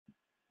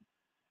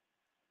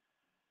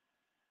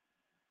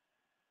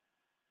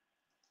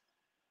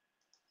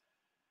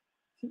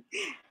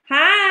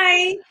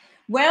Hi,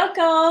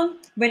 welcome.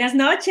 Buenas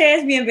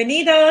noches,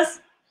 bienvenidos.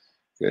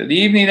 Good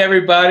evening,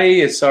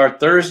 everybody. It's our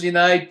Thursday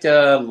night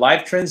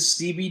Life Trends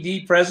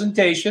CBD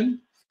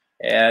presentation.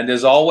 And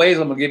as always,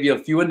 I'm going to give you a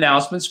few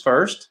announcements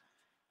first.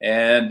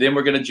 And then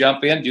we're going to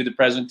jump in, do the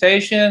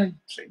presentation,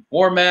 same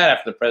format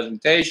after the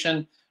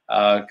presentation,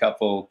 a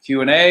couple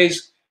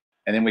Q&As,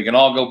 and then we can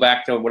all go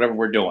back to whatever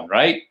we're doing,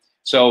 right?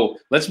 So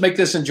let's make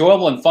this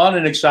enjoyable and fun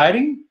and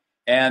exciting.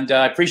 And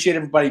I appreciate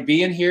everybody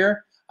being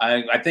here.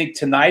 I think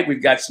tonight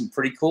we've got some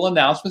pretty cool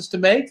announcements to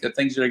make, the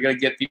things that are going to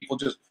get people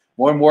just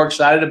more and more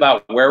excited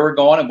about where we're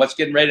going and what's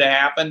getting ready to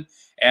happen.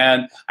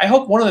 And I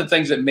hope one of the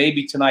things that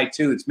maybe tonight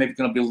too, it's maybe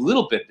going to be a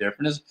little bit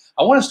different, is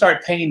I want to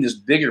start painting this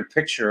bigger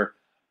picture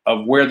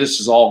of where this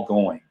is all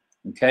going.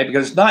 Okay,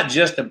 because it's not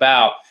just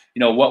about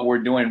what we're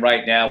doing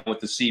right now with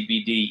the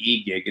CBD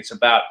e-gig. It's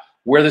about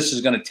where this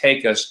is going to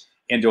take us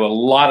into a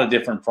lot of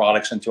different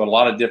products, into a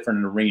lot of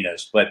different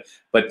arenas. But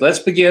let's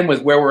begin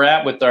with where we're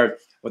at with our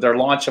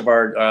launch of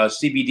our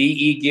CBD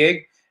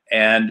e-gig.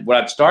 And what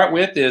I'd start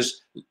with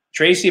is,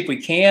 Tracy, if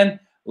we can,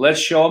 let's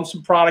show them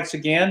some products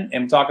again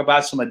and talk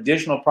about some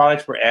additional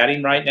products we're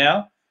adding right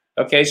now.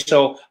 Okay,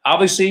 so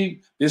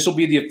obviously this will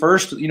be the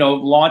first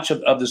launch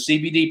of the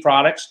CBD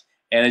products.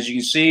 And as you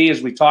can see,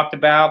 as we talked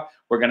about,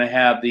 we're going to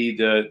have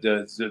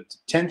the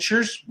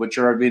tinctures, which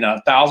are being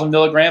 1,000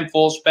 milligram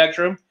full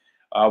spectrum.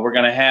 We're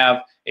going to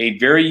have a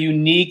very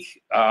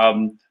unique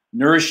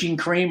nourishing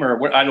cream, or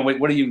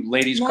what do you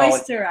ladies call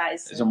it? Moisturizer.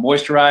 It's a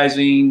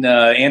moisturizing,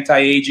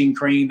 anti-aging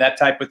cream, that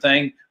type of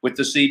thing with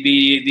the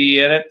CBD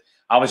in it.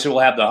 Obviously,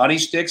 we'll have the honey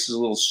sticks as a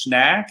little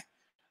snack.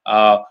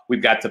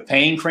 We've got the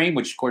pain cream,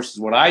 which of course is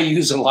what I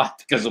use a lot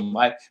because of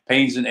my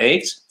pains and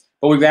aches.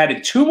 But we've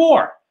added two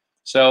more.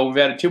 So we've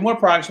added two more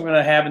products we're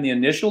going to have in the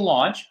initial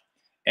launch,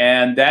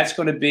 and that's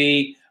going to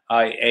be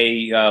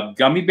a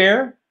gummy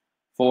bear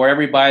for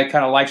everybody that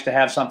kind of likes to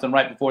have something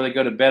right before they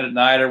go to bed at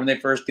night, or when they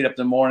first get up in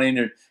the morning,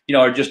 or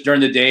or just during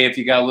the day if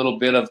you got a little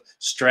bit of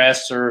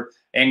stress or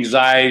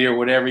anxiety or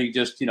whatever, you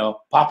just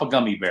pop a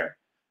gummy bear.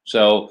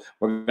 So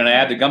we're going to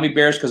add the gummy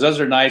bears because those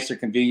are nice, they're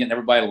convenient,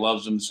 everybody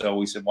loves them. So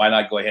we said, why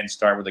not go ahead and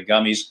start with the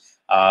gummies?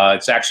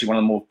 It's actually one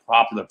of the most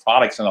popular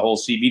products in the whole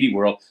CBD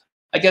world.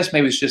 I guess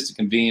maybe it's just the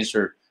convenience,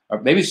 or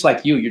maybe it's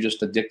like you're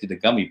just addicted to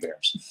gummy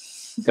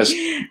bears. Because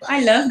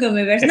I love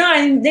gummy bears. No,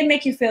 and they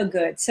make you feel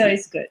good, so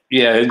it's good.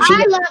 Yeah,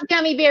 I love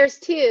gummy bears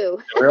too.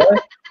 Really?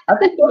 I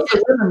think most of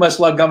the women must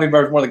love gummy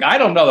bears more than I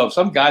don't know though.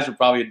 Some guys are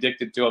probably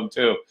addicted to them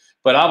too.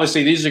 But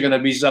obviously, these are going to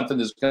be something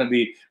that's going to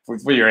be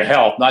for your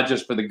health, not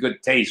just for the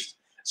good taste.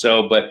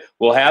 So, but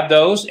we'll have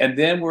those, and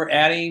then we're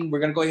going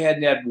to go ahead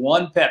and add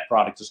one pet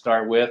product to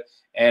start with,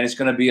 and it's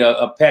going to be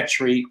a pet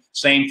treat.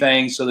 Same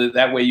thing, so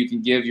that way you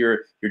can give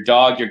your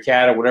dog, your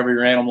cat, or whatever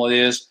your animal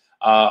is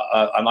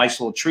a nice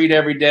little treat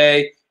every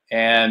day,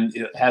 and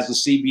it has the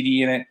CBD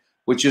in it,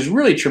 which is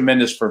really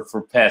tremendous for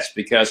pets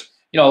because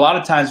a lot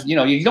of times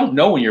you don't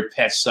know when your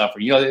pets suffer.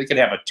 They could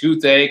have a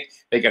toothache,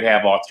 they could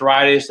have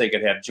arthritis, they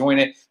could have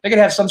joint, they could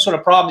have some sort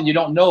of problem and you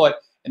don't know it.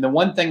 And the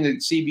one thing that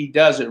CBD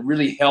does, it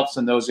really helps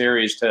in those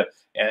areas to.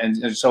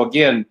 And so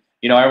again,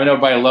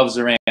 everybody loves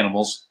their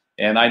animals,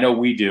 and I know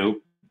we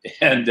do,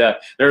 and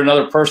they're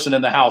another person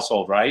in the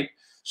household, right?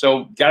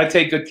 So got to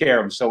take good care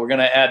of them. So we're going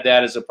to add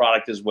that as a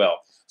product as well.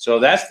 So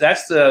that's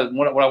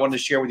what I wanted to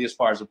share with you as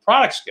far as the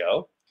products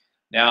go.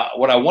 Now,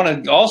 what I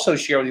want to also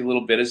share with you a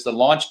little bit is the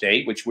launch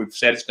date, which we've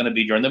said it's going to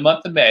be during the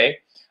month of May.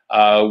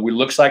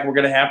 Looks like we're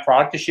going to have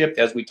product to ship,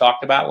 as we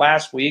talked about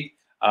last week.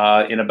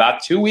 In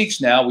about 2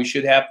 weeks now, we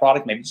should have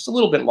product, maybe just a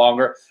little bit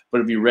longer, but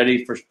it'll be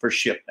ready for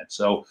shipment.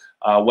 So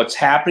what's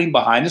happening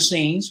behind the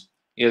scenes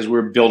is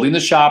we're building the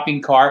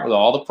shopping cart with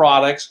all the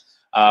products.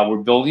 We're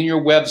building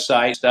your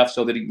website stuff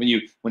so that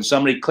when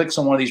somebody clicks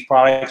on one of these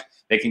products,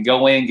 they can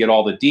go in, get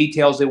all the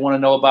details they want to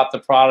know about the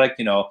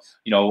product.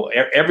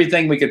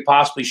 Everything we could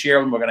possibly share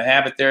with them, we're going to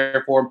have it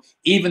there for them.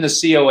 Even the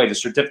COA, the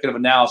certificate of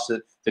analysis,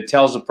 that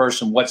tells the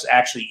person what's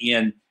actually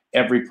in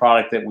every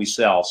product that we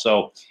sell.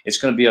 So it's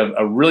going to be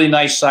a really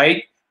nice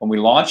site when we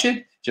launch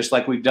it, just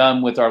like we've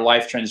done with our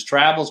Life Trends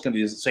Travel. It's going to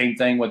be the same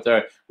thing with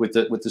the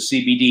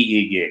CBD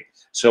e-gig.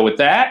 So with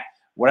that,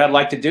 what I'd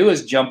like to do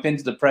is jump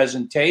into the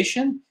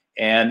presentation.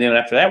 And then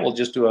after that, we'll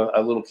just do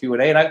a little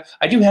Q&A. And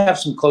I do have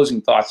some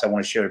closing thoughts I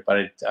want to share,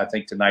 but I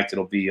think tonight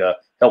it'll be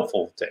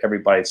helpful to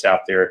everybody that's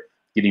out there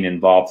getting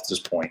involved at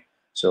this point.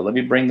 So let me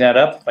bring that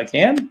up if I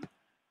can.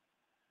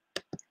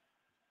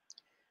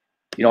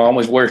 I'm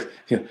always worried,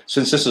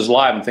 since this is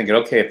live, I'm thinking,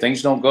 okay, if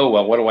things don't go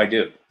well, what do I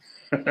do?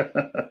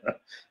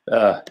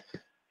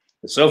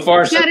 So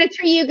far,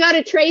 you go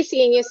to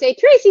Tracy and you say,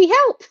 Tracy,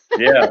 help.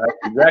 Yeah, that's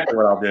exactly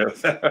what I'll do.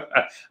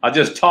 I'll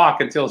just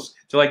talk until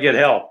I get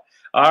help.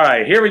 All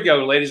right, here we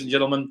go, ladies and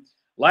gentlemen.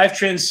 Life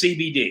Trends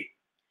CBD.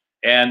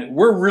 And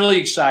we're really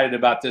excited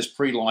about this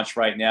pre-launch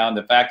right now, and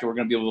the fact that we're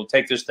going to be able to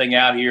take this thing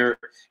out here,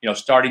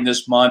 starting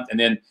this month, and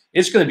then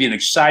it's going to be an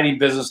exciting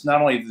business,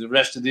 not only the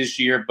rest of this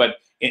year, but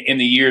in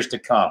the years to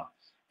come.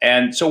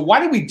 And so why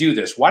did we do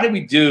this? Why did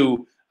we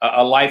do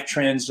life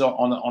trends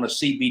on a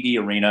CBD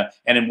arena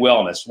and in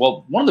wellness?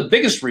 Well, one of the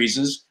biggest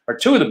reasons, or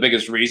two of the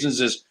biggest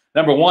reasons, is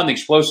number one, the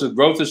explosive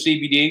growth of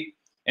CBD,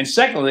 and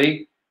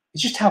secondly,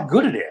 it's just how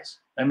good it is.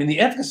 I mean, the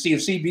efficacy of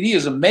CBD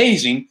is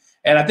amazing,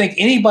 and I think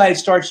anybody that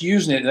starts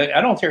using it,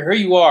 I don't care who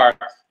you are,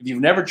 if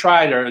you've never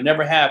tried or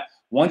never have,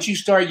 once you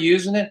start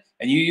using it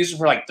and you use it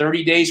for like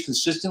 30 days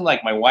consistent,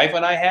 like my wife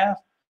and I have,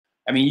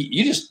 I mean,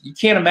 you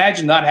can't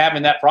imagine not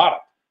having that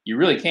product. You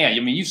really can't.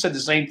 I mean, you said the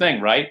same thing,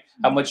 right?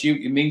 How much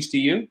it means to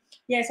you?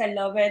 Yes, I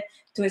love it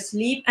to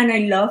sleep, and I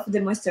love the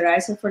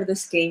moisturizer for the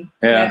skin.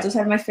 Yeah. Those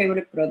are my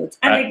favorite products.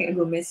 And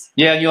the gummies.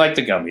 Yeah, you like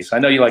the gummies. I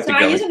know you like the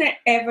gummies. I'm using it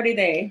every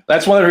day.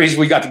 That's one of the reasons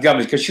we got the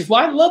gummies, because she's,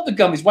 well, I love the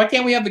gummies. Why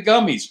can't we have the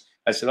gummies?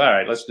 I said, all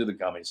right, let's do the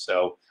gummies.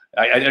 So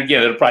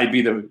again, it'll probably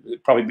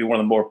be one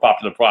of the more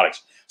popular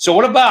products. So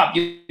what about,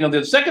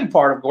 the second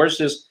part, of course,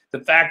 is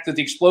the fact that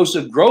the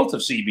explosive growth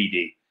of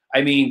CBD.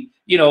 I mean,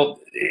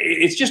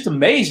 it's just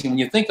amazing when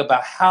you think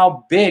about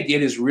how big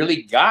it has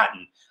really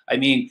gotten. I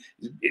mean,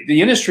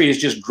 the industry is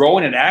just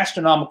growing at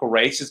astronomical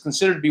rates. It's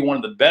considered to be one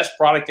of the best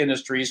product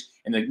industries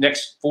in the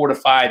next 4 to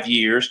 5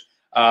 years.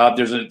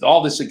 There's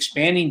all this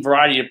expanding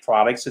variety of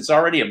products. It's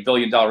already $1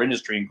 billion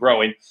industry and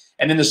growing.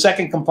 And then the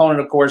second component,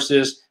 of course,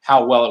 is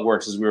how well it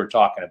works, as we were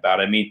talking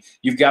about. I mean,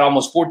 you've got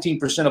almost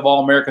 14% of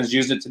all Americans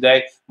using it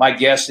today. My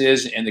guess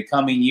is in the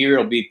coming year,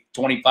 it'll be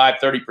 25,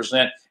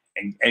 30%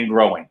 and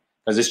growing,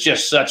 because it's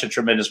just such a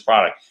tremendous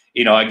product.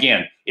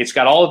 Again, it's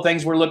got all the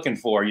things we're looking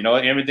for,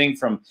 everything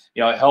from,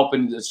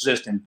 helping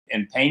assist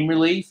in pain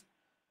relief,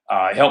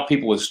 help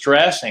people with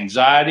stress,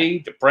 anxiety,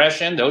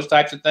 depression, those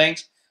types of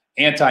things,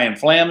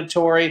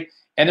 anti-inflammatory.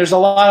 And there's a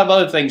lot of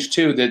other things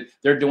too that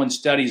they're doing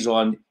studies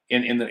on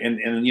and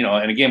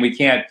again, we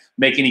can't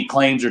make any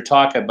claims or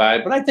talk about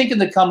it, but I think in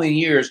the coming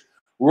years,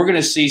 we're going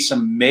to see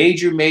some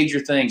major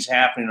things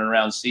happening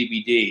around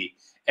CBD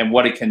and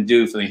what it can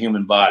do for the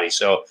human body.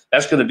 So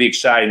that's going to be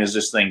exciting as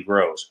this thing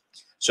grows.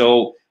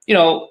 So,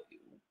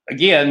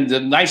 again, the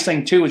nice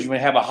thing too is when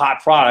you have a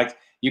hot product,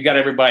 you got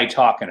everybody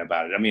talking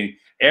about it. I mean,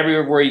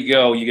 everywhere you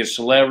go, you get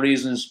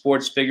celebrities and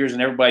sports figures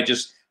and everybody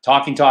just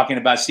talking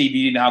about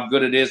CBD and how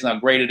good it is and how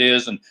great it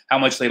is and how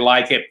much they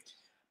like it.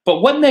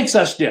 But what makes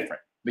us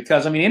different?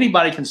 Because, I mean,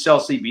 anybody can sell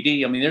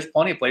CBD. I mean, there's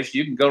plenty of places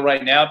you can go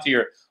right now to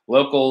your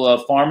local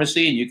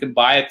pharmacy and you can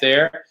buy it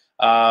there.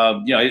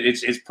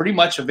 It's pretty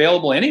much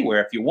available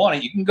anywhere. If you want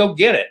it, you can go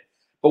get it.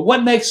 But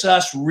what makes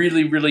us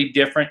really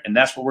different, and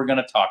that's what we're going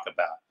to talk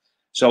about.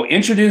 So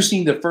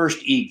introducing the first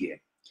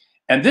e-gig.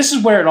 And this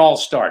is where it all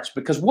starts,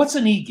 because what's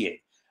an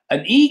e-gig?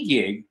 An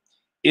e-gig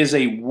is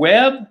a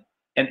web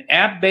and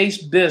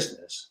app-based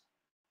business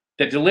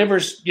that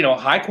delivers,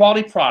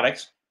 high-quality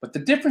products. But the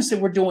difference that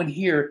we're doing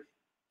here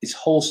is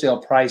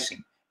wholesale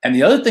pricing. And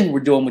the other thing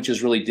we're doing, which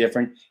is really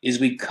different, is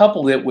we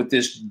couple it with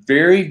this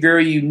very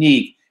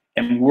unique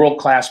and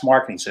world-class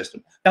marketing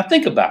system. Now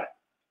think about it.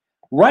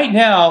 Right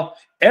now,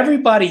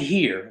 everybody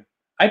here,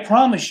 I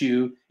promise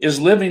you, is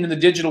living in the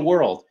digital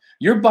world.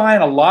 You're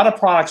buying a lot of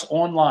products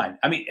online.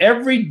 I mean,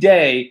 every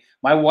day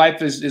my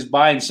wife is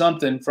buying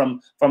something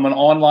from an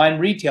online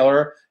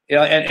retailer,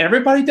 and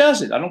everybody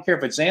does it. I don't care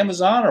if it's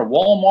Amazon or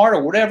Walmart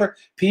or whatever.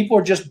 People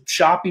are just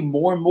shopping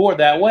more and more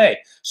that way.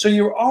 So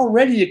you're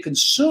already a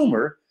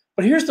consumer,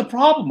 but here's the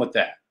problem with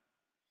that.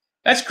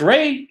 That's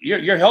great.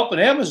 You're helping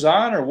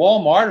Amazon or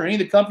Walmart or any of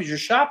the companies you're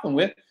shopping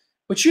with,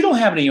 but you don't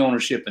have any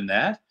ownership in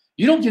that.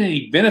 You don't get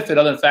any benefit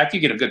other than the fact you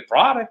get a good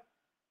product,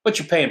 but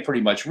you're paying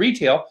pretty much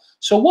retail.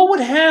 So what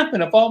would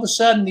happen if all of a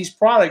sudden these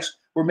products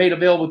were made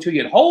available to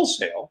you at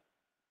wholesale,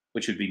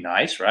 which would be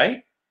nice,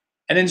 right?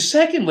 And then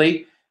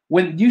secondly,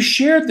 when you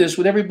shared this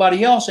with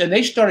everybody else and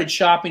they started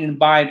shopping and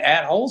buying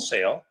at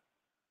wholesale,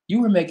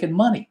 you were making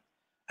money.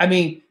 I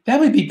mean,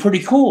 that would be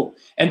pretty cool.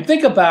 And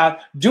think about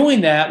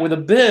doing that with a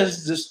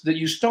business that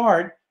you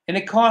start and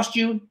it costs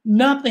you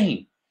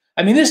nothing.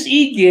 I mean, this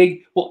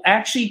e-gig will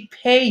actually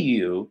pay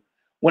you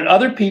when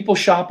other people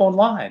shop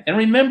online. And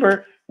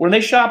remember, when they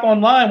shop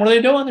online, what are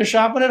they doing? They're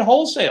shopping at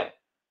wholesale.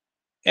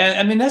 And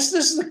I mean, this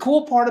is the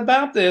cool part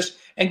about this.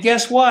 And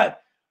guess what?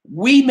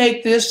 We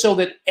make this so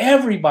that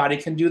everybody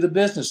can do the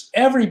business.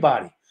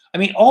 Everybody. I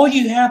mean, all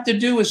you have to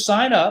do is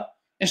sign up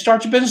and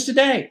start your business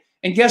today.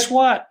 And guess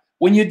what?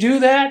 When you do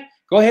that,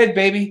 go ahead,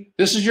 baby.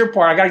 This is your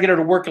part. I got to get her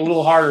to work a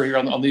little harder here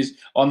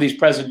on these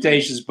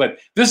presentations. But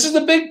this is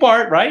the big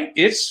part, right?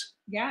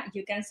 Yeah,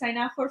 you can sign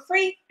up for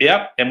free.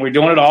 Yep. And we're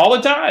doing it all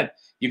the time.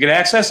 You can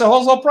access the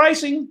wholesale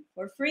pricing.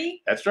 For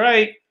free. That's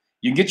right.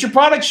 You can get your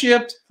product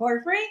shipped.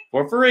 For free.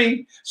 For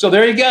free. So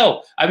there you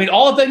go. I mean,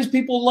 all the things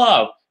people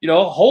love.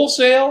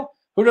 Wholesale,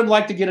 who doesn't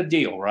like to get a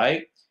deal,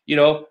 right?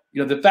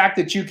 The fact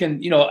that you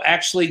can,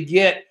 actually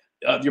get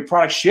your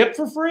product shipped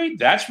for free,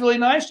 that's really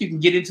nice. You can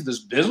get into this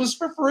business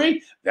for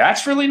free.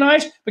 That's really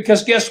nice,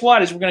 because guess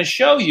what? As we're going to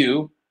show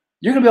you,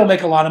 you're going to be able to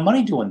make a lot of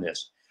money doing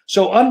this.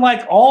 So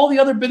unlike all the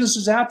other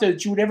businesses out there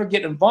that you would ever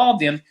get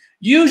involved in,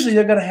 usually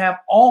they're going to have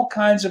all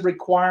kinds of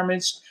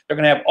requirements. They're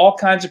going to have all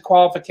kinds of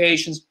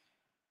qualifications.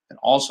 And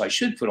also, I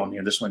should put on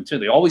here this one too.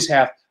 They always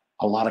have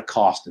a lot of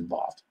cost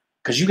involved,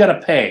 because you got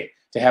to pay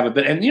to have a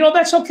bit. And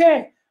that's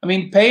okay. I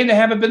mean, paying to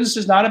have a business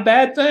is not a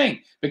bad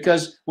thing,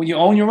 because when you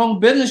own your own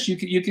business, you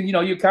can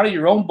you're kind of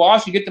your own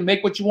boss. You get to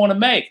make what you want to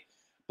make.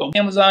 But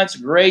Amazon, it's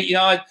great.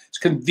 It's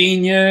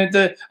convenient.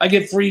 I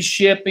get free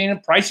shipping,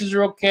 and prices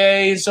are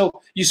okay.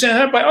 So you send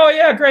everybody, oh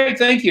yeah, great,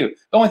 thank you.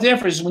 The only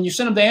difference is when you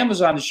send them to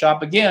Amazon to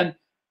shop, again,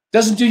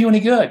 doesn't do you any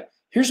good.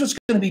 Here's what's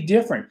going to be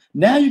different.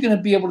 Now you're going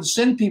to be able to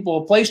send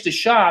people a place to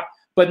shop,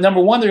 but number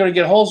one, they're going to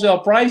get wholesale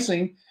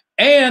pricing,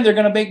 and they're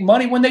going to make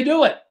money when they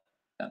do it.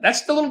 Now,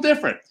 that's a little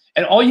different.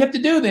 And all you have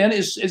to do then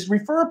is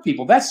refer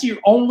people. That's your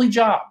only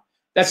job.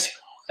 That's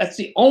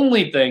the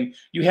only thing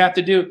you have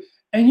to do.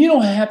 And you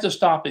don't have to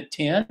stop at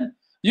 10.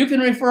 You can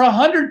refer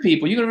 100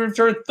 people. You can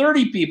refer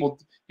 30 people,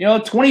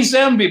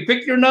 27 people.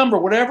 Pick your number,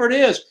 whatever it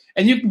is.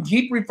 And you can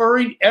keep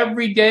referring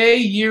every day,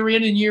 year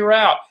in and year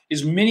out,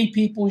 as many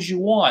people as you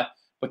want.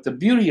 But the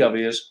beauty of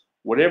it is,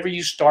 whatever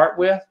you start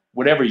with,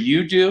 whatever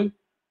you do,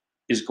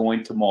 is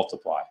going to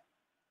multiply.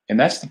 And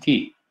that's the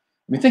key.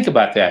 I mean, think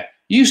about that.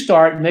 You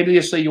start, maybe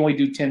let's say you only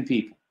do 10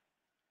 people.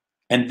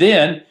 And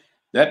then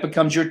that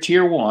becomes your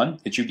tier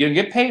 1 that you're going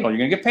to get paid on. You're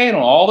going to get paid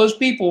on all those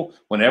people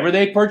whenever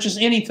they purchase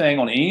anything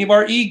on any of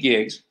our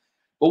e-gigs.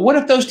 But what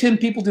if those 10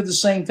 people did the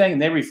same thing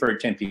and they referred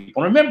 10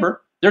 people? And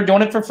remember, they're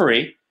doing it for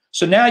free.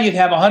 So now you'd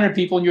have 100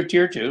 people in your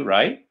tier 2,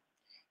 right?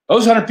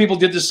 Those 100 people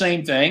did the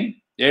same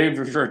thing. They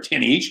referred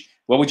 10 each.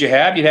 What would you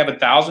have? You'd have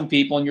 1,000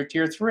 people in your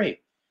tier 3.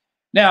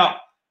 Now,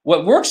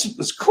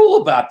 what's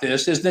cool about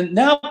this is that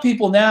now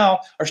people now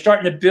are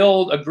starting to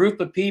build a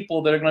group of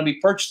people that are going to be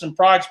purchasing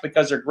products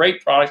because they're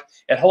great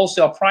products at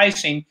wholesale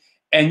pricing.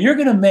 And you're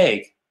going to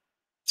make,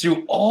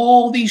 through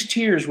all these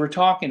tiers we're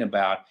talking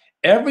about,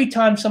 every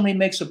time somebody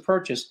makes a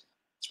purchase,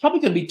 it's probably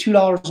going to be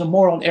 $2 or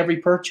more on every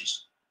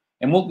purchase.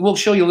 And we'll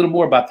show you a little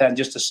more about that in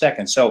just a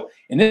second. So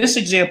in this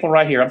example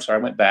right here, I'm sorry,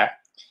 I went back.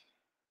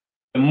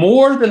 The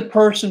more the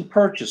person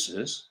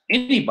purchases,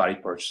 anybody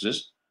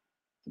purchases,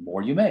 the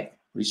more you make.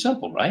 Pretty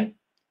simple, right?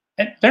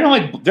 And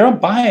they're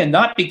buying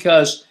not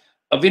because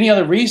of any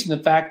other reason,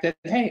 the fact that,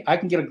 hey, I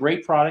can get a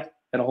great product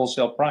at a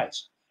wholesale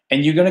price.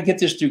 And you're going to get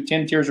this through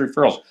 10 tiers of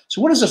referrals.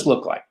 So what does this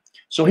look like?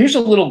 So here's a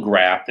little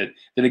graph that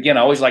again,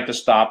 I always like to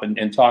stop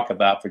and talk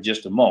about for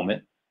just a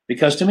moment,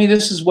 because to me,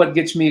 this is what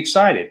gets me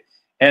excited.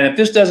 And if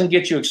this doesn't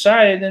get you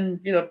excited, then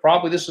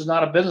probably this is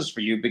not a business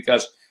for you,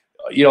 because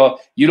you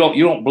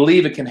don't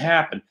believe it can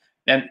happen.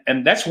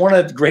 And that's one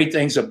of the great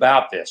things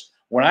about this.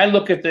 When I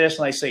look at this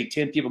and I say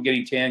 10 people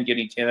getting 10,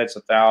 that's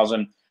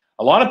 1,000.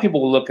 A lot of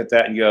people will look at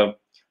that and go,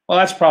 well,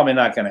 that's probably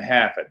not going to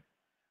happen.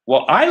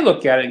 Well, I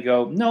look at it and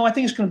go, no, I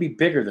think it's going to be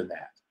bigger than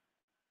that.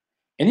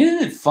 And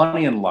isn't it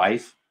funny in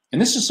life? And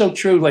this is so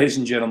true, ladies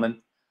and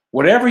gentlemen.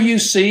 Whatever you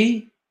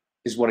see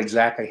is what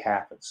exactly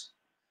happens.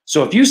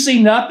 So if you see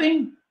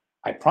nothing,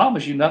 I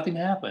promise you nothing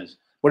happens.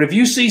 But if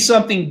you see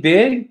something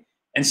big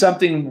and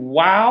something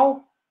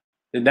wow,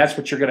 then that's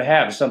what you're going to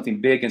have, is something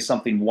big and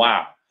something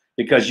wow.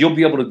 Because you'll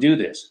be able to do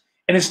this.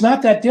 And it's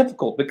not that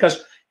difficult,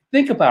 because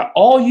think about it,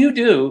 all you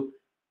do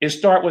is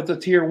start with the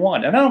tier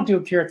 1. And I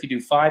don't care if you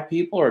do 5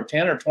 people or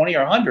 10 or 20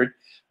 or 100.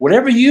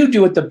 Whatever you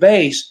do at the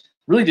base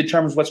really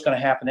determines what's going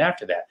to happen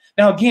after that.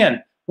 Now,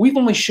 again, we've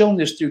only shown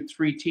this through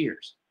 3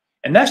 tiers.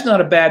 And that's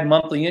not a bad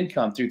monthly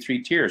income through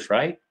 3 tiers,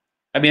 right?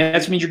 I mean,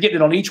 that means you're getting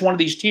it on each one of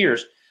these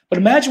tiers. But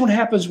imagine what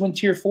happens when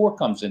tier 4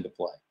 comes into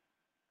play,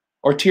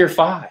 or tier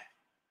 5,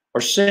 or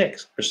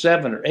 6, or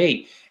 7, or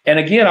 8. And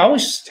again, I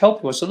always tell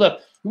people, I said, look,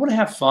 you want to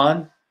have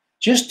fun?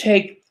 Just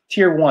take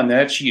tier 1,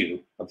 that's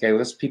you, okay? Well,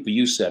 that's the people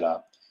you set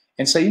up,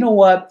 and say, you know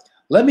what?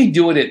 Let me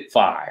do it at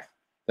 5,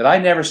 that I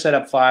never set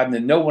up 5, and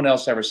then no one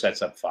else ever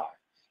sets up 5.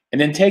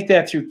 And then take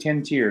that through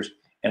 10 tiers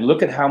and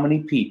look at how many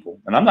people,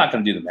 and I'm not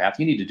going to do the math,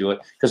 you need to do it,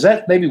 because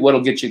that's maybe what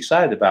will get you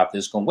excited about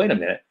this, going, wait a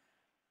minute,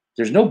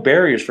 there's no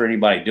barriers for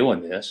anybody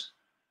doing this.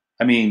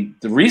 I mean,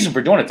 the reason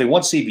for doing it, if they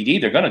want CBD,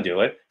 they're going to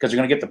do it, because they're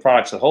going to get the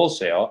products at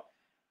wholesale.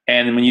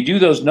 And when you do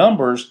those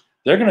numbers,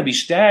 they're going to be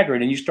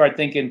staggering, and you start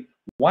thinking,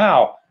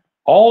 wow,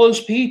 all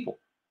those people,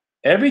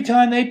 every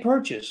time they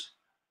purchase,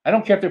 I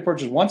don't care if they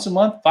purchase once a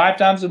month, 5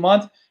 times a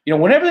month,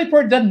 whenever they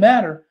purchase, it doesn't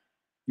matter.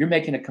 You're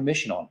making a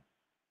commission on them,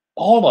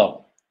 all of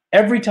them,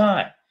 every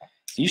time.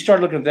 You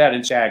start looking at that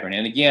and staggering.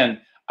 And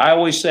again, I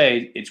always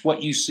say, it's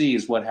what you see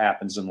is what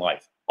happens in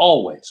life.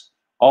 Always,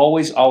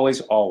 always,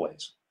 always,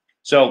 always.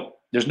 So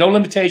there's no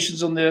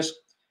limitations on this.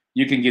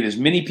 You can get as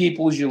many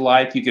people as you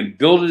like. You can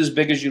build it as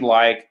big as you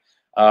like.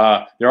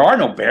 There are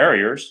no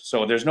barriers,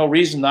 so there's no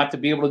reason not to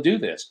be able to do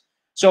this.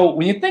 So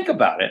when you think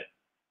about it,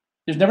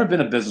 there's never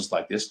been a business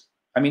like this.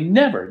 I mean,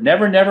 never,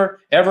 ever,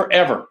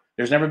 ever.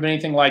 There's never been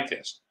anything like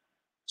this.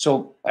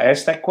 So I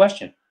asked that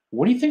question,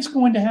 what do you think is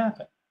going to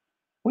happen?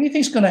 What do you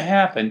think is going to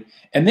happen?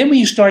 And then when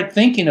you start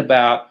thinking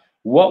about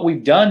what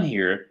we've done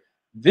here,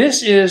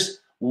 this is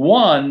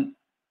one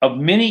of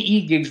many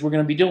e-gigs we're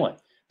going to be doing.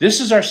 This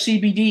is our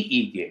CBD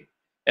e-gig.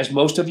 As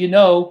most of you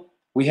know,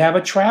 we have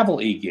a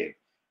travel e-gig.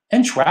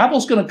 And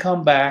travel's going to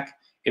come back.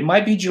 It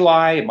might be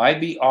July, it might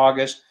be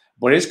August,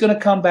 but it's going to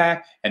come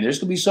back, and there's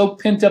going to be so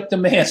pent-up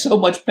demand, so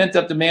much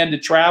pent-up demand to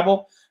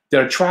travel,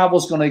 that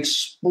travel's going to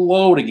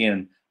explode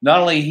again,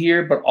 not only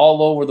here, but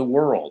all over the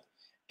world.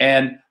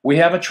 And we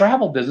have a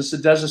travel business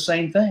that does the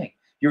same thing.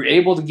 You're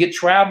able to get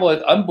travel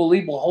at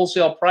unbelievable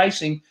wholesale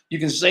pricing. You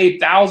can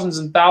save thousands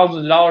and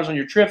thousands of dollars on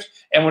your trips.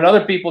 And when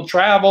other people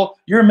travel,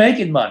 you're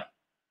making money.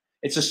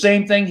 It's the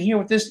same thing here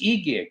with this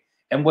e-gig.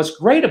 And what's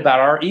great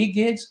about our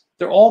e-gigs,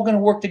 they're all going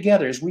to work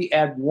together. As we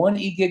add one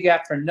e-gig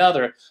after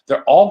another,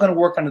 they're all going to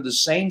work under the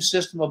same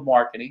system of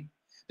marketing,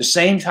 the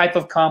same type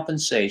of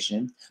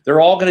compensation. They're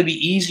all going to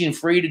be easy and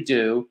free to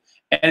do.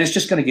 And it's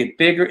just going to get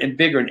bigger and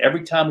bigger. And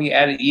every time we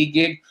add an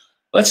e-gig,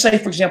 let's say,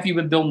 for example, you've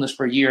been building this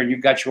for a year and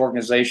you've got your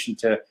organization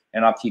to,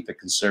 and I'll keep it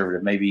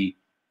conservative, maybe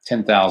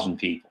 10,000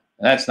 people.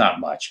 And that's not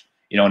much.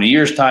 You know, in a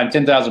year's time,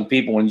 10,000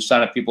 people, when you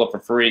sign up people up for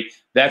free,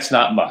 that's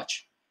not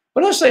much.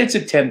 But let's say it's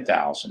at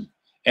 10,000.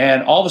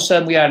 And all of a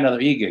sudden we add another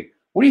e-gig.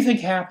 What do you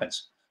think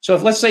happens? So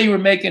if let's say you were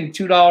making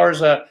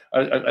 $2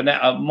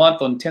 a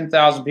month on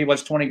 10,000 people,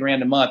 that's 20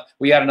 grand a month.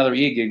 We add another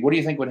e-gig. What do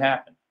you think would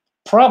happen?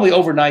 Probably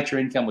overnight your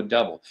income would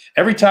double.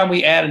 Every time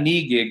we add an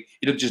e-gig,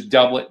 it'll just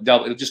double it.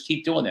 It'll just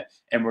keep doing that.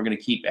 And we're going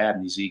to keep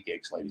adding these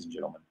e-gigs, ladies and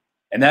gentlemen.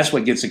 And that's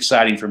what gets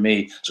exciting for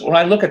me. So when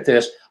I look at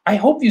this, I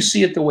hope you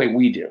see it the way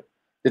we do,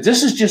 that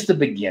this is just the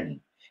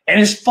beginning. And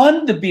it's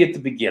fun to be at the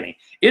beginning.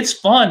 It's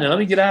fun. And let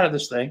me get out of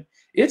this thing.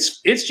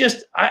 It's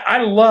just,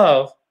 I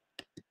love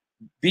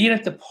being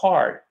at the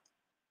part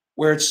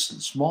where it's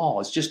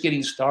small. It's just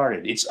getting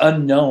started. It's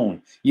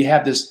unknown. You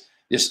have this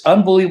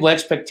unbelievable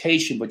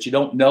expectation, but you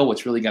don't know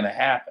what's really going to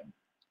happen,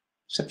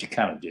 except you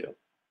kind of do,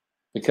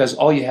 because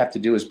all you have to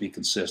do is be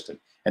consistent.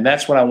 And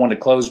that's what I want to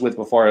close with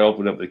before I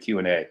open up the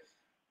Q&A.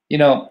 You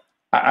know,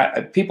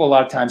 people a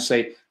lot of times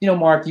say, you know,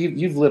 Mark,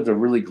 you've lived a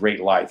really great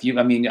life.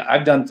 I mean,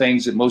 I've done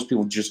things that most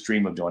people just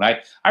dream of doing.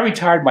 I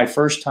retired my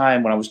first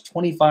time when I was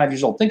 25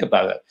 years old. Think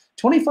about that.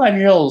 25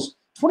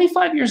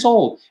 years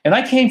old. And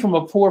I came from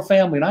a poor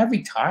family and I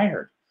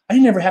retired. I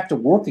didn't ever have to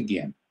work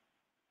again.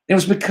 It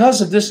was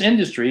because of this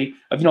industry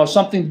of, you know,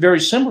 something very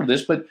similar to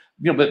this, but,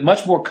 you know, but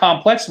much more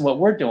complex than what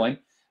we're doing.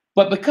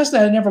 But because of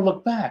that, I never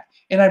looked back.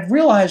 And I've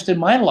realized in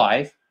my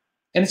life,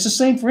 and it's the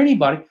same for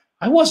anybody,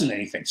 I wasn't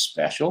anything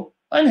special.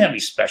 I didn't have any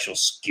special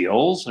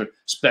skills or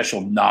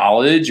special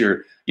knowledge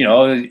or, you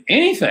know,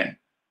 anything.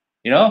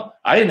 You know,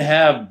 I didn't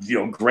have, you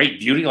know, great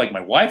beauty like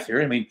my wife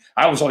here. I mean,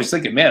 I was always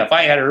thinking, man, if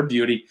I had her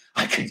beauty,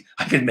 I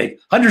could make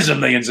hundreds of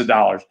millions of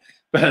dollars.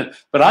 But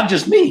I'm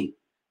just me.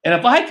 And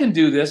if I can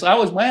do this,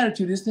 my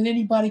attitude is that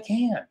anybody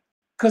can,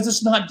 because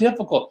it's not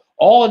difficult.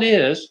 All it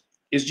is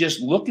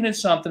just looking at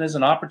something as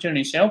an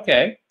opportunity, saying,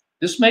 okay,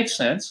 this makes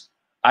sense.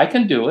 I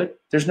can do it.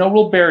 There's no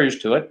real barriers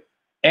to it.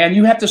 And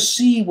you have to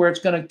see where it's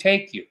going to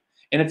take you.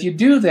 And if you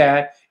do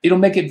that, it'll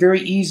make it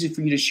very easy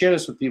for you to share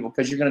this with people,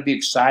 because you're going to be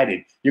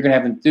excited. You're going to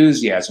have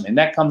enthusiasm, and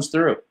that comes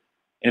through.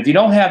 And if you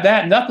don't have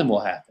that, nothing will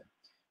happen.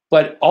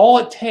 But all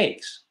it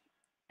takes,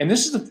 and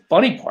this is the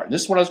funny part,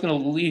 this is what I was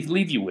going to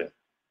leave you with,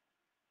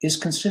 is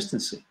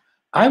consistency.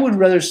 I would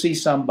rather see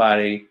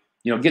somebody,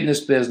 you know, get in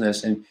this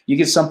business, and you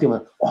get some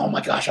people, oh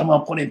my gosh, I'm going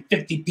to put in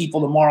 50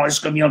 people tomorrow. It's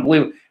going to be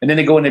unbelievable. And then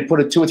they go and they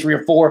put in 2 or 3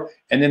 or 4,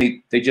 and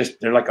then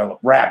they're like a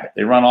rabbit.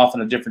 They run off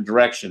in a different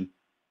direction,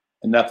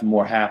 and nothing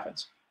more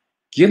happens.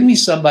 Give me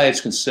somebody that's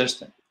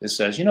consistent, that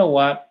says, you know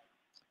what?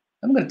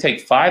 I'm going to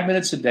take 5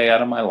 minutes a day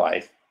out of my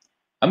life.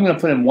 I'm going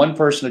to put in one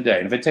person a day.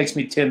 And if it takes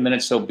me 10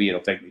 minutes, so be it.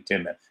 It'll take me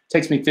 10 minutes. If it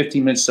takes me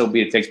 15 minutes, so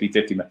be it. It takes me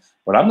 15 minutes.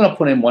 But I'm going to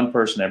put in one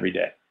person every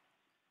day.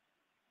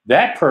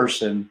 That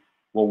person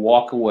will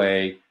walk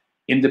away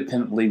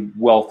independently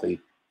wealthy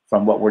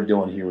from what we're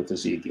doing here with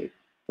this e-gig,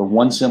 for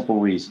one simple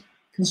reason: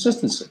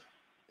 consistency.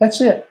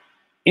 That's it.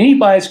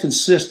 Anybody that's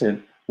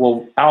consistent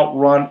will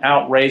outrun,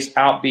 outrace,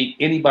 outbeat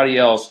anybody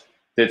else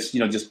that's, you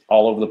know, just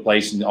all over the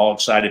place and all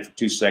excited for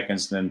 2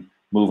 seconds, then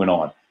moving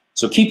on.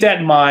 So keep that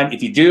in mind.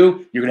 If you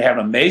do, you're going to have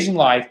an amazing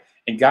life.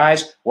 And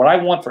guys, what I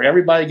want for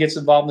everybody that gets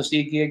involved in this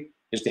e-gig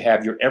is to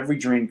have your every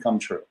dream come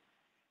true.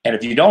 And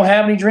if you don't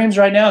have any dreams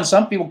right now, and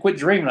some people quit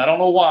dreaming, I don't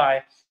know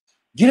why,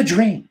 get a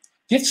dream.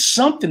 Get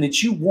something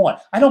that you want.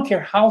 I don't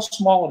care how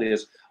small it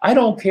is. I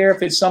don't care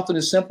if it's something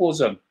as simple as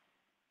a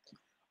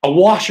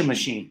washing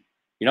machine.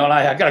 You know, and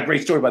I got a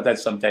great story about that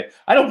someday.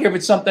 I don't care if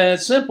it's something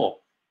that's simple.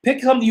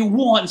 Pick something you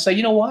want and say,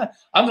 you know what?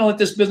 I'm going to let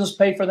this business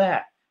pay for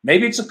that.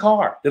 Maybe it's a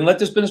car. Then let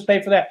this business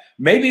pay for that.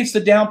 Maybe it's the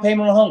down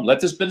payment on a home. Let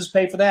this business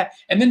pay for that.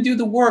 And then do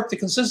the work, the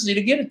consistency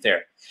to get it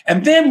there.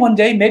 And then one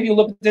day, maybe you'll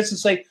look at this and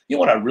say, you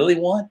know what I really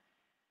want?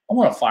 I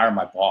want to fire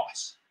my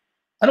boss.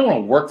 I don't want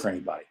to work for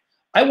anybody.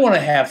 I want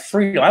to have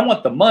freedom. I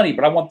want the money,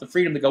 but I want the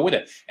freedom to go with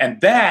it. And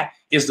that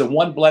is the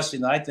one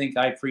blessing that I think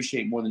I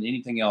appreciate more than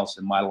anything else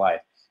in my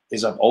life,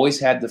 is I've always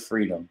had the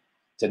freedom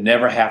to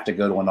never have to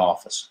go to an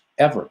office,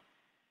 ever.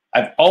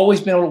 I've always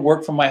been able to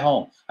work from my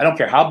home. I don't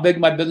care how big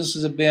my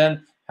businesses have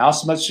been, how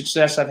much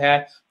success I've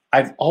had.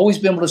 I've always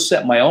been able to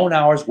set my own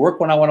hours, work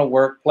when I want to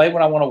work, play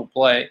when I want to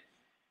play.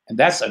 And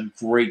that's a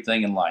great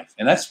thing in life.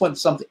 And that's what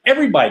something,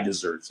 everybody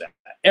deserves that.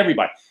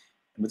 Everybody.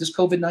 And with this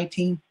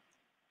COVID-19,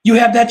 you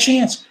have that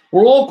chance.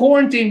 We're all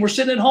quarantined. We're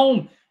sitting at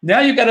home. Now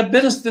you've got a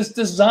business that's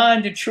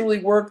designed to truly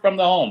work from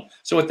the home.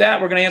 So with that,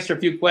 we're going to answer a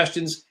few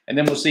questions, and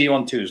then we'll see you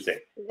on Tuesday.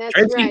 That's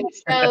Tracy? right.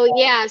 So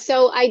yeah,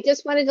 so I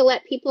just wanted to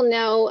let people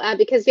know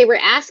because they were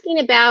asking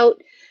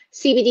about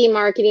CBD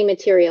marketing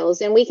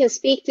materials, and we can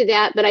speak to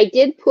that. But I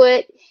did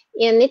put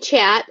in the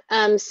chat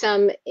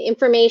some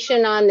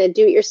information on the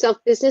do-it-yourself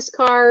business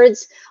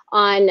cards,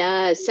 on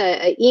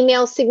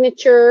email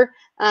signature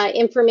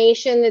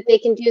information that they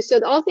can do. So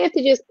all they have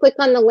to do is click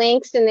on the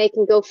links, and they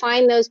can go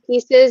find those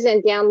pieces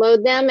and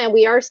download them. And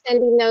we are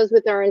sending those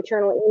with our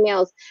internal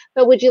emails.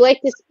 But would you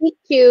like to speak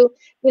to,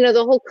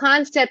 the whole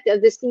concept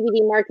of the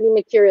CBD marketing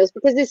materials?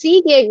 Because this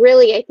e-gig,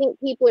 really, I think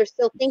people are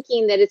still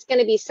thinking that it's going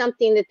to be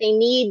something that they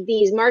need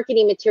these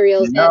marketing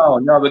materials. No,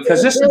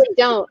 because this really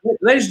don't.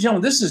 Ladies and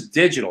gentlemen, this is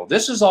digital.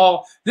 This is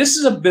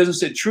a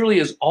business that truly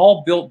is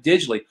all built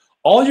digitally.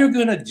 All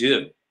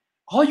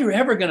you're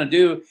ever going to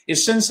do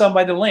is send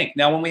somebody the link.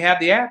 Now, when we have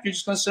the app, you're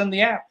just going to send them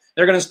the app.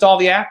 They're going to install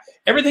the app.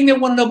 Everything they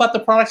want to know about the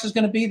products is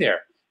going to be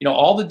there.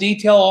 All the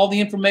detail, all the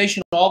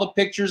information, all the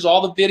pictures,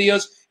 all the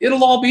videos,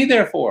 it'll all be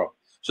there for them.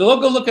 So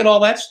they'll go look at all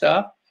that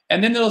stuff,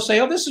 and then they'll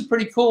say, oh, this is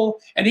pretty cool.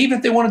 And even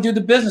if they want to do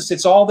the business,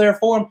 it's all there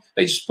for them.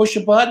 They just push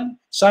a button,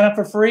 sign up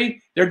for free.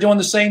 They're doing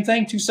the same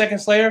thing. 2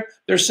 seconds later,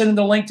 they're sending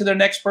the link to their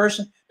next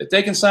person. If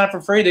they can sign up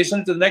for free, they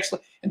send it to the next.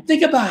 And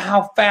think about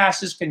how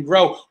fast this can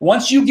grow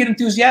once you get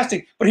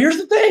enthusiastic. But here's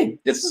the thing.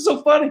 This is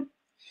so funny.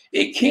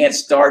 It can't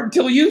start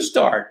until you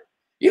start.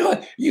 You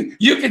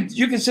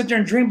can sit there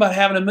and dream about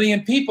having 1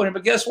 million people,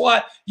 but guess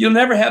what? You'll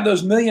never have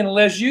those million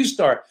unless you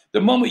start.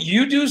 The moment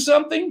you do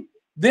something,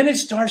 then it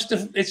starts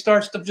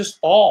to just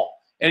fall,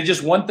 and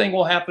just one thing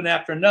will happen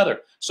after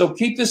another. So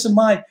keep this in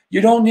mind.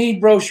 You don't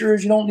need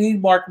brochures. You don't need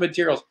marketing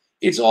materials.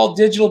 It's all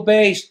digital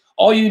based.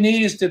 All you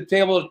need is to be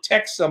able to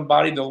text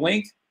somebody the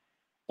link,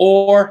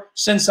 or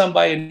send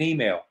somebody an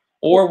email,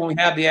 or when we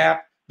have the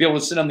app, be able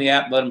to send them the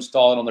app and let them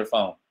install it on their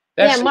phone.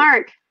 That's it.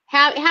 Mark,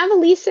 have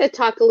Elisa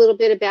talk a little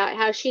bit about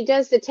how she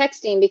does the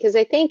texting, because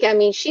I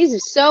mean, she's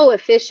so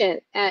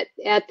efficient at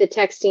the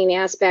texting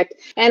aspect.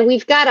 And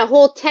we've got a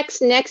whole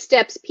text next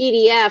steps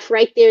PDF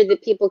right there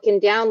that people can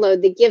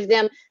download that give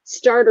them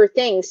starter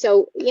things.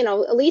 So,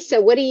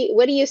 Elisa, what do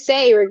you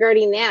say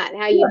regarding that?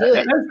 How you do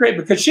it? That's great,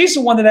 because she's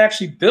the one that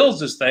actually builds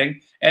this thing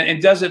and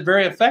does it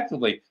very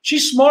effectively.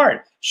 She's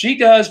smart. She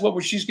does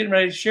what she's getting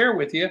ready to share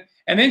with you,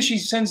 and then she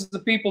sends the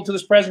people to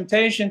this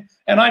presentation,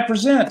 and I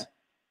present.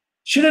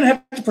 She didn't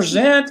have to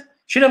present.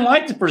 She didn't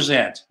like to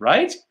present,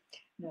 right?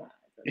 No.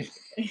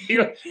 She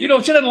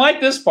didn't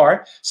like this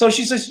part. So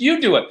she says,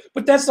 you do it.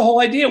 But that's the whole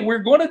idea.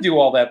 We're going to do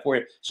all that for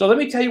you. So let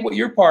me tell you what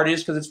your part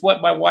is, because it's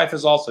what my wife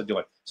is also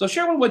doing. So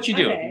share what you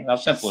do, how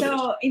simple it is.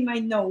 So in my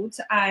notes,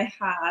 I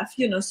have,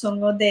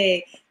 some of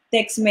the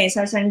text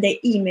messages and the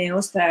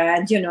emails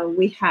that,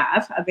 we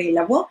have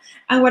available.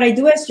 And what I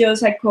do is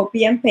just I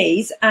copy and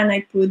paste, and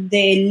I put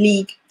the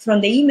link from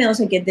the emails.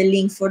 I get the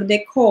link for the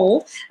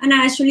call. And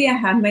actually I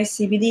have my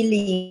CBD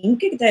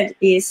link that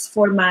is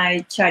for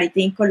my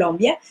charity in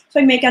Colombia. So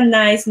I make a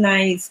nice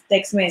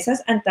text message,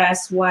 and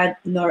that's what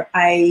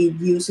I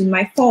use in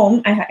my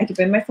phone. I keep it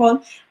in my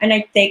phone, and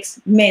I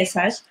text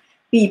message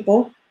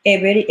people,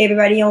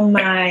 everybody on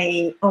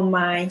my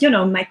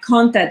my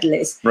contact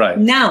list. Right.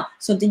 Now,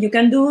 something you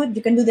can do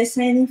the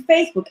same in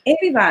Facebook.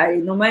 Everybody,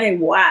 no matter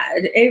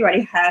what,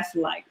 everybody has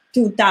like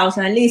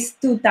at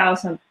least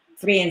 2,000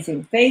 friends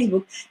in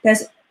Facebook.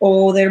 That's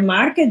other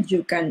market.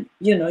 You can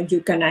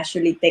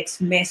actually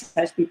text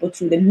message people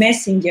through the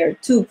messenger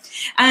too.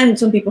 And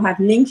some people have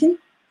LinkedIn.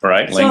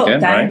 Right, so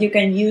LinkedIn, that right. You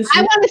can use.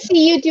 I want to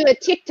see you do a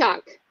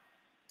TikTok.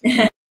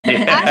 I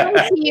want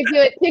to see you do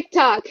a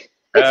TikTok.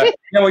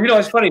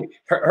 It's funny.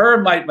 Her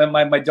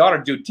and my daughter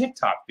do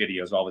TikTok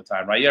videos all the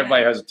time, right?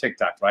 Everybody has a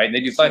TikTok, right? And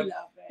they do like,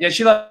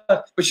 she loved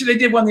it. But they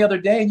did one the other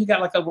day, and you got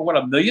like over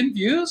 1 million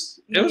views.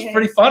 It was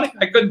pretty funny.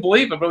 I couldn't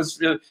believe it, but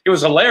it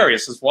was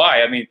hilarious. That's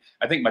why. I mean,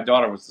 I think my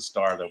daughter was the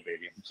star, though,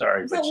 baby. I'm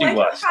sorry, but she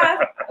was.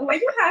 When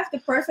you have the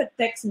perfect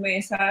text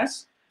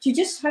message, you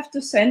just have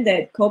to send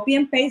it. Copy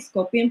and paste,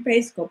 copy and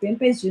paste, copy and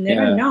paste. You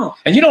never know.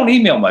 And you don't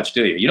email much,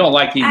 do you? You don't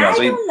like emails.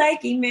 I don't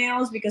like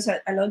emails because I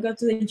don't go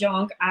to the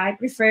junk. I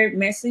prefer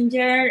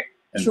Messenger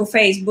through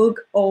Facebook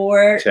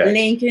or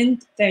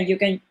LinkedIn. Then you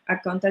can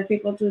contact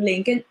people through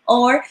LinkedIn,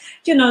 or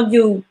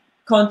you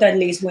contact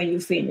list when you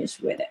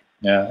finish with it.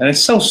 Yeah, and it's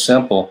so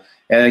simple.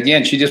 And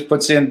again, she just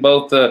puts in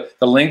both the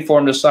link for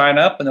them to sign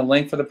up and the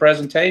link for the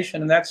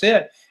presentation, and that's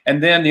it.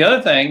 And then the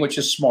other thing, which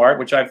is smart,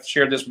 which I've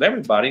shared this with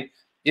everybody,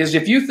 is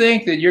if you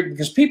think that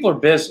because people are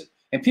busy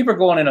and people are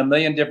going in 1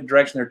 million different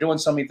directions, they're doing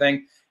so many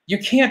things, you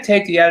can't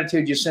take the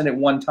attitude you send it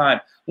one time.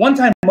 One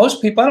time,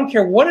 most people, I don't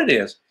care what it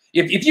is,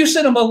 if you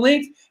send them a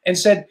link and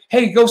said,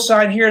 hey, go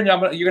sign here and you're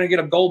going to get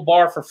a gold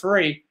bar for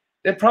free,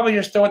 they'd probably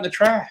just throw it in the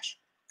trash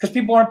because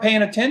people aren't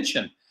paying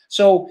attention.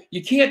 So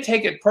you can't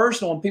take it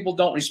personal when people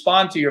don't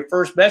respond to your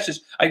first message.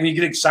 I mean, you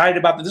get excited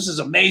about this is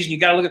amazing. You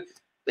got to look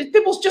at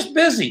people's just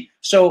busy.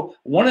 So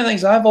one of the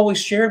things I've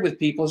always shared with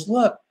people is,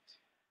 look,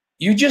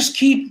 you just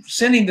keep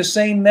sending the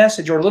same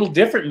message or a little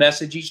different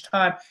message each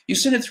time. You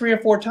send it 3 or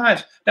 4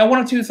 times. Now,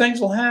 1 or 2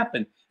 things will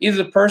happen.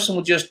 either the person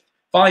will just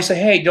finally say,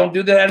 hey, don't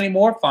do that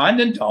anymore. Fine,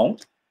 then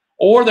don't.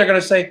 Or they're going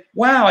to say,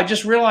 wow, I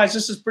just realized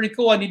this is pretty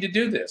cool. I need to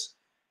do this.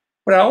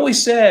 But I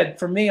always said,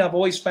 for me, I've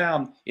always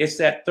found it's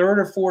that third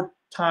or fourth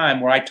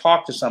time where I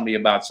talk to somebody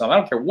about something, I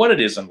don't care what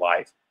it is in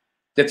life,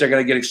 that they're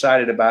going to get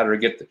excited about it or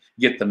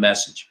get the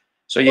message.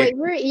 So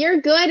you're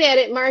good at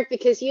it, Mark,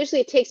 because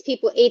usually it takes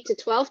people 8 to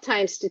 12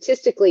 times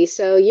statistically.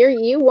 So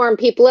you warm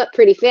people up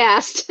pretty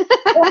fast.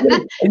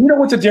 And you know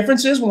what the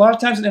difference is? Well, a lot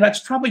of times, and that's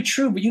probably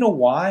true, but you know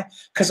why?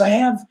 Because I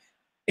have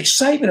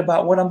excitement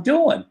about what I'm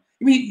doing.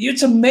 I mean,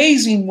 it's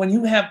amazing when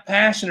you have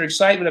passion or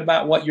excitement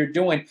about what you're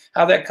doing,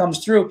 how that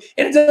comes through.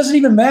 And it doesn't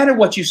even matter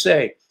what you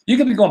say. You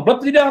could be going,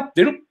 but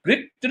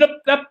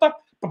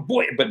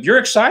boy, but you're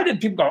excited.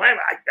 People go,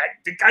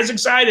 the guy's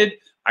excited.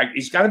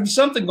 He's got to be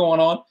something going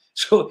on.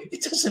 So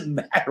it doesn't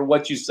matter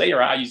what you say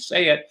or how you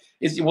say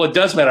it. Well, it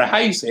does matter how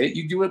you say it.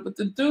 You do it with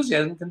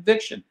enthusiasm and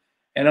conviction.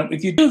 And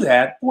if you do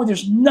that, boy,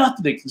 there's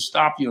nothing that can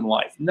stop you in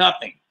life.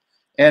 Nothing.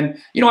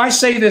 And, you know, I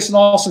say this in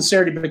all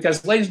sincerity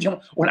because, ladies and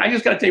gentlemen, when I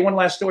just got to tell you one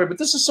last story, but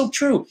this is so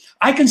true.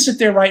 I can sit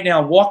there right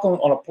now and walk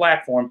on a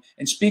platform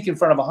and speak in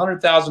front of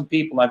 100,000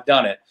 people. I've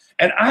done it.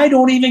 And I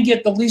don't even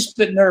get the least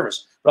bit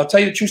nervous. But I'll tell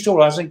you the true story.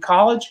 When I was in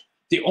college,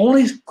 the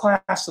only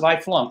class that I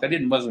flunked,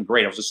 wasn't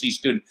great. I was a C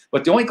student.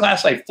 But the only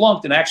class I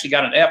flunked and actually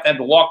got an F and had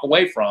to walk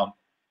away from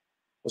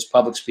was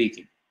public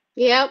speaking.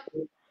 Yep.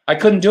 I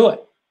couldn't do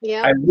it.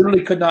 Yeah, I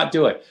literally could not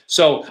do it.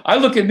 So I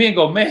look at me and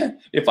go, man,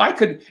 if I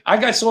could, I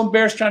got so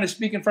embarrassed trying to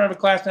speak in front of a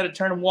class and had to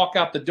turn and walk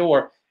out the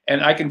door,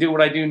 and I can do what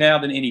I do now,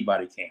 then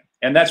anybody can.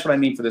 And that's what I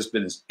mean for this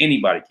business.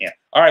 Anybody can.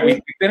 All right, we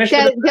finished.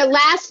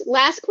 The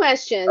last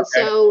question. Okay.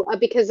 So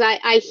because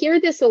I hear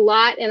this a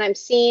lot and I'm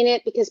seeing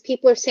it because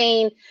people are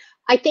saying,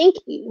 I think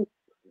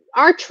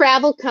our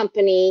travel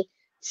company,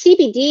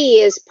 CBD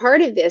is part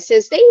of this.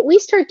 As we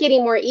start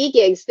getting more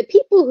e-gigs, the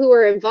people who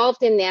are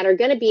involved in that are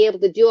going to be able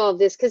to do all of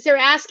this because they're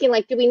asking,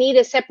 like, do we need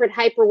a separate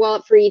hyper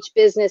wallet for each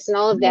business and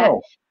all of that?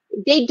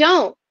 They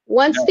don't.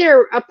 Once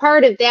they're a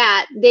part of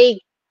that, they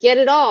get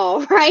it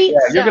all, right?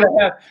 Yeah, you're going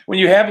to have, when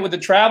you have it with the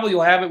travel,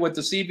 you'll have it with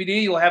the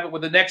CBD, you'll have it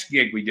with the next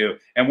gig we do.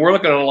 And we're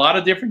looking at a lot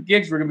of different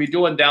gigs we're going to be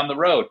doing down the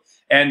road.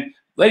 And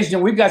ladies and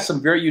gentlemen, we've got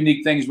some very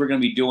unique things we're going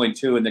to be doing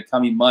too in the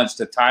coming months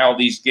to tie all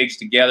these gigs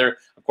together.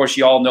 Of course,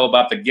 you all know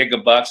about the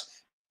Gigabucks.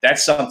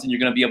 That's something you're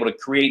going to be able to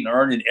create and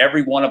earn in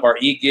every one of our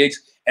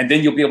e-gigs. And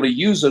then you'll be able to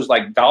use those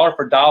like dollar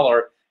for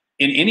dollar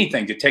in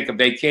anything, to take a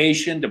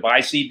vacation, to buy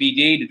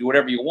CBD, to do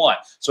whatever you want.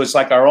 So it's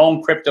like our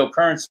own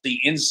cryptocurrency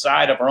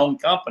inside of our own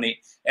company,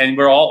 and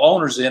we're all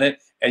owners in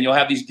it. And you'll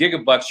have these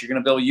Gigabucks you're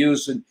going to be able to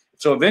use. And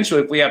so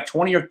eventually, if we have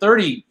 20 or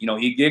 30,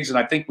 e-gigs, and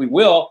I think we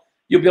will,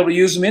 you'll be able to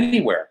use them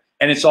anywhere.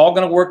 And it's all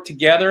going to work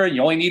together, and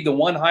you only need the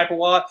one hyper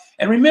wallet.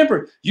 And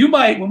remember, you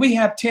might, when we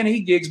have 10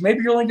 e-gigs,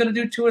 maybe you're only going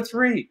to do 2 or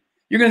 3.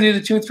 You're going to do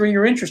the 2 or 3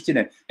 you're interested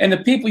in. And the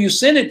people you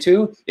send it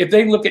to, if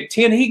they look at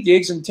 10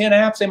 e-gigs and 10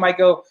 apps, they might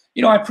go,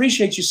 I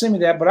appreciate you sending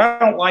me that, but I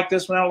don't like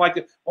this one. I don't like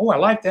it. Oh, I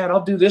like that.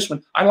 I'll do this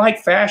one. I like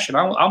fashion.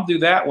 I'll do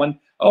that one.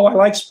 Oh, I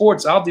like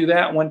sports. I'll do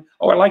that one.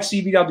 Oh, I like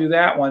CBD. I'll do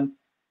that one.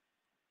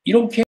 You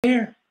don't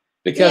care.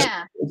 Because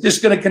it's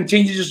just going to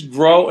continue to just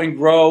grow and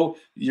grow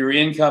your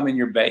income and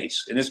your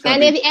base. And it's going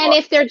to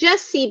if they're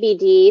just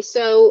CBD,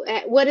 so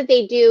what do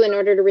they do in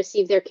order to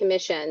receive their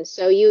commission?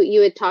 So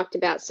you had talked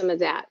about some of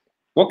that.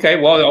 Okay,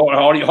 well,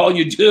 all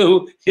you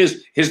do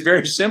is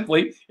very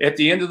simply, at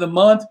the end of the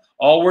month,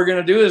 all we're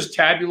going to do is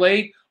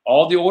tabulate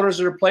all the orders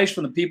that are placed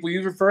from the people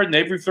you've referred, and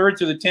they've referred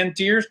to the 10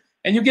 tiers,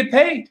 and you get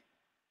paid.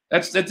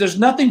 There's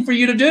nothing for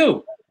you to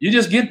do. You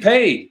just get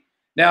paid.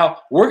 Now,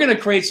 we're going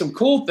to create some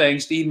cool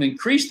things to even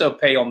increase the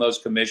pay on those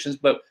commissions,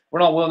 but we're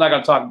not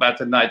going to talk about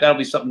tonight. That'll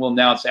be something we'll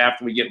announce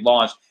after we get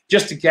launched,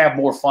 just to have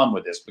more fun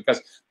with this.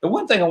 Because the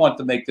one thing I want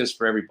to make this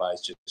for everybody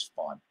is just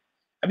fun.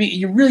 I mean,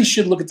 you really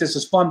should look at this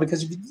as fun,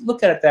 because if you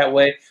look at it that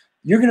way,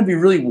 you're going to be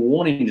really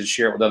wanting to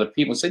share it with other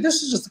people and say,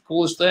 this is just the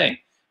coolest thing.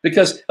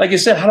 Because, like I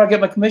said, how do I get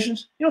my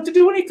commissions? You don't have to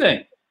do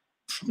anything.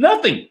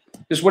 Nothing.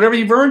 Just whatever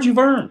you've earned, you've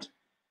earned.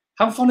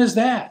 How fun is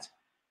that?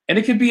 And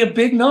it can be a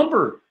big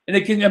number. And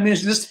it can,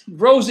 as this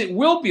grows, it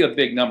will be a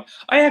big number.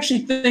 I actually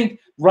think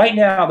right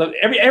now that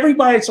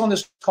everybody that's on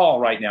this call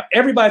right now,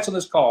 everybody that's on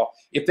this call,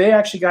 if they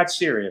actually got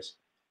serious,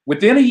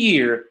 within a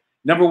year,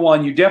 number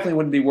one, you definitely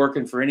wouldn't be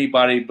working for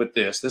anybody but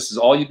this. This is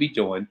all you'd be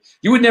doing.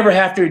 You would never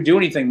have to do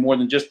anything more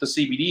than just the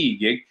CBD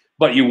gig,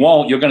 but you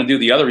won't. You're going to do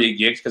the other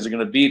e-gigs because they're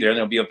going to be there and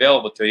they'll be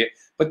available to you.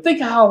 But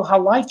think how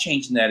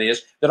life-changing that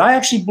is, that I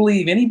actually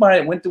believe anybody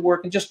that went to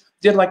work and just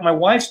did like my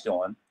wife's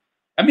doing.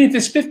 I mean, if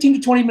it's 15 to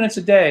 20 minutes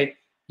a day,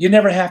 you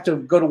never have to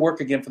go to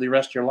work again for the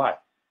rest of your life.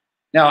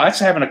 Now, that's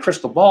having a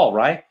crystal ball,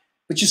 right?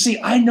 But you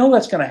see, I know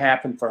that's going to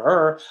happen for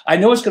her. I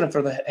know it's going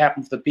to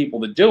happen for the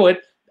people that do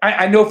it.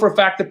 I know for a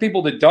fact the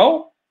people that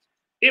don't,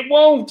 it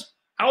won't.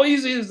 How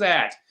easy is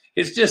that?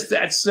 It's just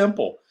that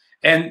simple.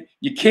 And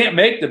you can't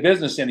make the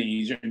business any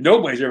easier.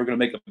 Nobody's ever going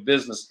to make a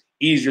business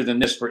easier than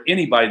this for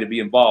anybody to be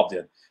involved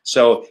in.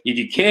 So if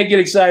you can't get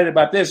excited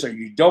about this, or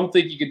you don't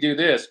think you can do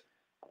this,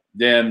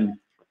 then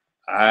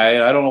I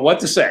don't know what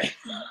to say.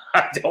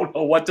 I don't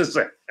know what to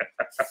say.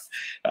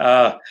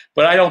 But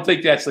I don't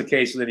think that's the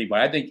case with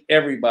anybody. I think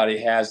everybody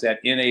has that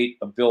innate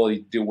ability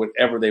to do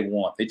whatever they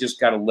want. They just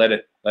got to let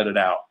it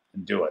out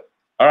and do it.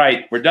 All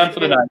right, we're done for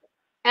the night.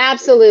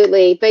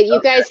 Absolutely. But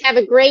you guys have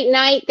a great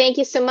night. Thank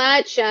you so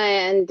much.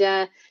 And,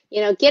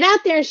 you know, get out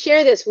there and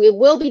share this. We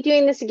will be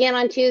doing this again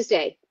on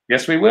Tuesday.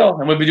 Yes, we will.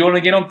 And we'll be doing it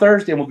again on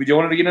Thursday. And we'll be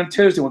doing it again on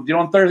Tuesday. We'll be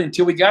doing it on Thursday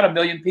until we got 1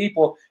 million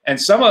people. And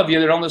some of you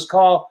that are on this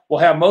call will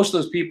have most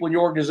of those people in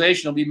your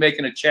organization will be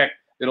making a check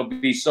that'll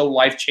be so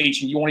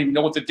life-changing you won't even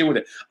know what to do with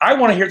it. I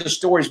want to hear the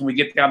stories when we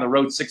get down the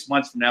road 6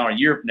 months from now or a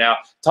year from now,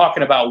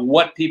 talking about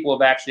what people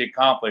have actually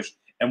accomplished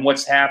and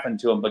what's happened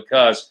to them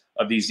because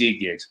of these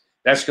e-gigs.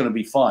 That's going to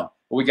be fun.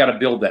 But we got to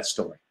build that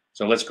story.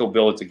 So let's go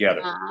build it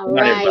together. All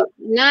right.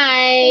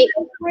 Night.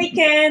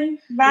 Weekend.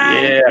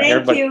 Bye. Yeah,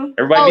 Thank you.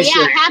 Everybody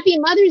yeah. Happy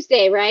Mother's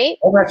Day, right?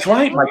 Oh, that's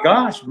right. My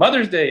gosh.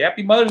 Mother's Day.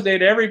 Happy Mother's Day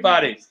to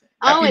everybody.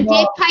 Oh, and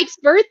Dave Pike's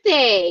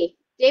birthday.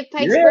 Dave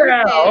Pike's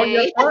birthday. Oh,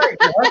 yeah, right.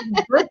 Your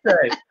husband's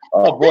birthday.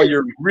 Oh, boy,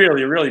 you're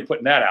really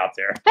putting that out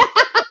there.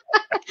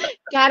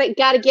 Got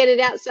to get it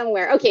out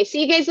somewhere. Okay,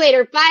 see you guys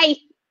later. Bye.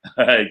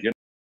 All right, good.